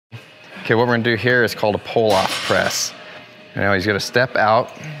Okay, what we're gonna do here is called a pull-off press. Now he's gonna step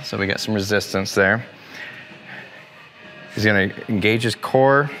out, so we got some resistance there. He's gonna engage his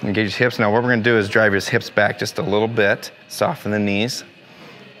core, engage his hips. Now what we're gonna do is drive his hips back just a little bit, soften the knees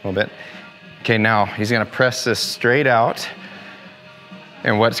a little bit. Okay, now he's gonna press this straight out.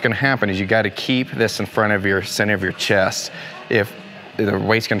 And what's gonna happen is you gotta keep this in front of your center of your chest. If the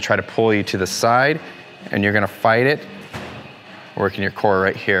weight's gonna try to pull you to the side, and you're gonna fight it, working your core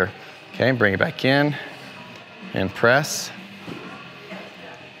right here. Okay, bring it back in, and press.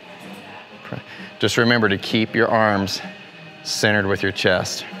 Just remember to keep your arms centered with your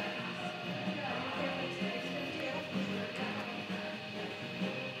chest.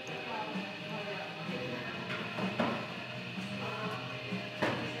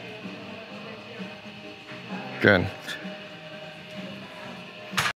 Good.